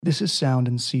This is Sound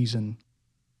in Season.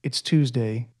 It's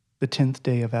Tuesday, the 10th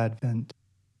day of Advent.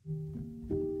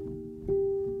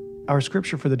 Our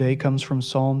scripture for the day comes from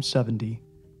Psalm 70.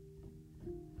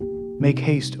 Make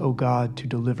haste, O God, to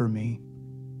deliver me.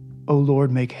 O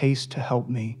Lord, make haste to help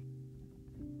me.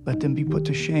 Let them be put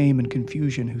to shame and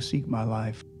confusion who seek my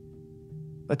life.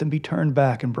 Let them be turned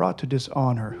back and brought to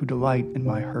dishonor who delight in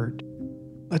my hurt.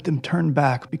 Let them turn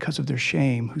back because of their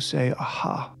shame who say,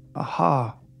 Aha,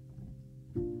 aha.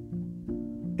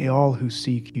 May all who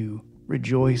seek you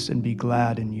rejoice and be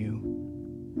glad in you.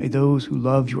 May those who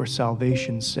love your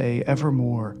salvation say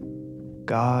evermore,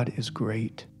 God is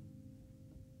great.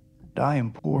 And I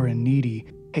am poor and needy.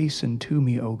 Hasten to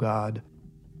me, O God.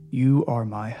 You are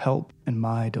my help and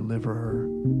my deliverer.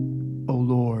 O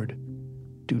Lord,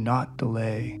 do not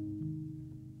delay.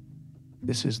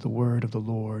 This is the word of the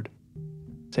Lord.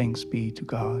 Thanks be to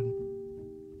God.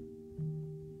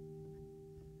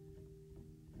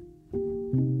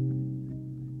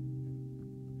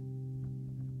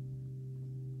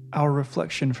 Our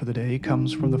reflection for the day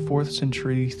comes from the 4th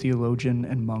century theologian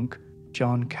and monk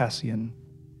John Cassian.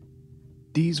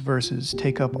 These verses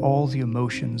take up all the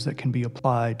emotions that can be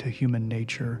applied to human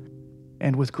nature,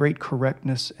 and with great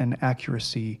correctness and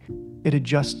accuracy, it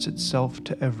adjusts itself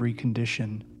to every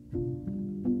condition.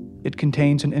 It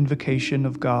contains an invocation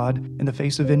of God in the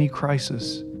face of any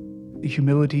crisis, the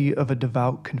humility of a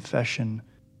devout confession,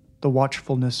 the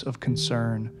watchfulness of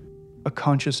concern, a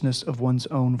consciousness of one's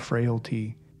own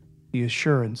frailty, the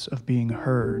assurance of being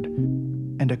heard,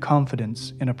 and a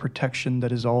confidence in a protection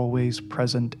that is always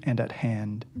present and at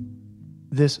hand.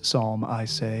 This psalm, I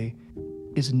say,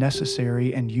 is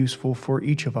necessary and useful for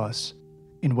each of us,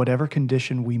 in whatever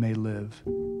condition we may live,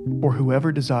 or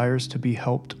whoever desires to be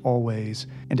helped always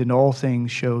and in all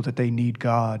things show that they need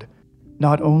God,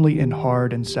 not only in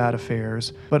hard and sad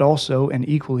affairs, but also and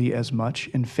equally as much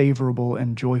in favorable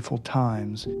and joyful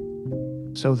times,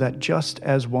 so that just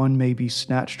as one may be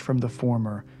snatched from the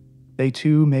former, they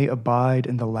too may abide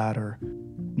in the latter,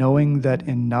 knowing that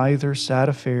in neither sad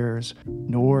affairs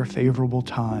nor favorable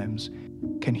times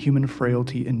can human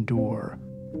frailty endure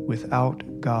without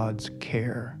God's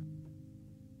care.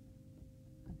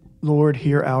 Lord,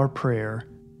 hear our prayer,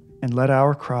 and let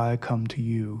our cry come to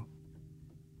you.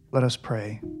 Let us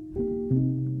pray.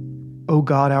 O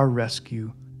God, our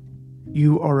rescue,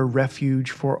 you are a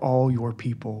refuge for all your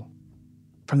people.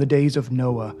 From the days of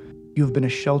Noah, you have been a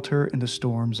shelter in the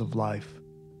storms of life.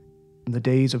 From the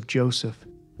days of Joseph,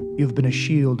 you have been a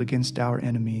shield against our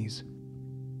enemies.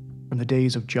 From the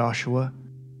days of Joshua,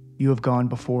 you have gone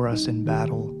before us in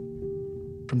battle.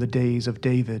 From the days of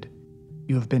David,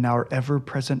 you have been our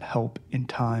ever-present help in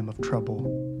time of trouble.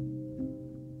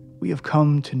 We have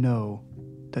come to know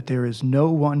that there is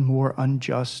no one more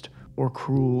unjust or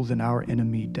cruel than our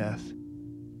enemy, death.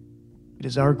 It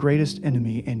is our greatest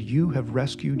enemy, and you have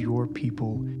rescued your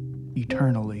people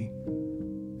eternally.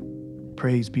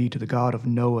 Praise be to the God of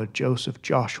Noah, Joseph,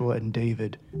 Joshua, and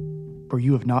David, for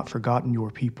you have not forgotten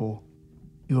your people.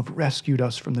 You have rescued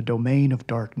us from the domain of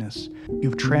darkness. You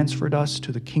have transferred us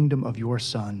to the kingdom of your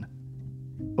Son.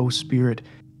 O Spirit,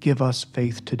 give us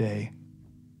faith today.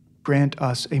 Grant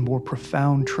us a more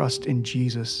profound trust in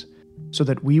Jesus, so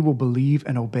that we will believe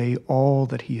and obey all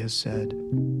that he has said.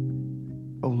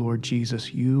 O Lord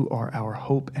Jesus, you are our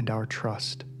hope and our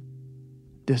trust.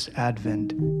 This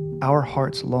Advent, our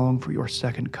hearts long for your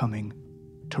second coming,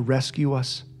 to rescue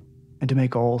us and to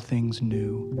make all things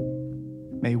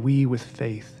new. May we, with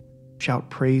faith,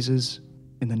 shout praises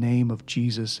in the name of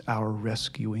Jesus, our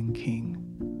rescuing King.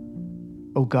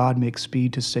 O God, make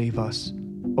speed to save us.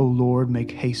 O Lord,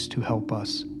 make haste to help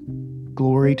us.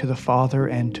 Glory to the Father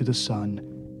and to the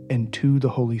Son and to the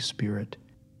Holy Spirit,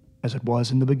 as it was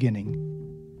in the beginning,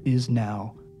 is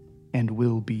now, and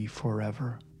will be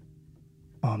forever.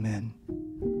 Amen.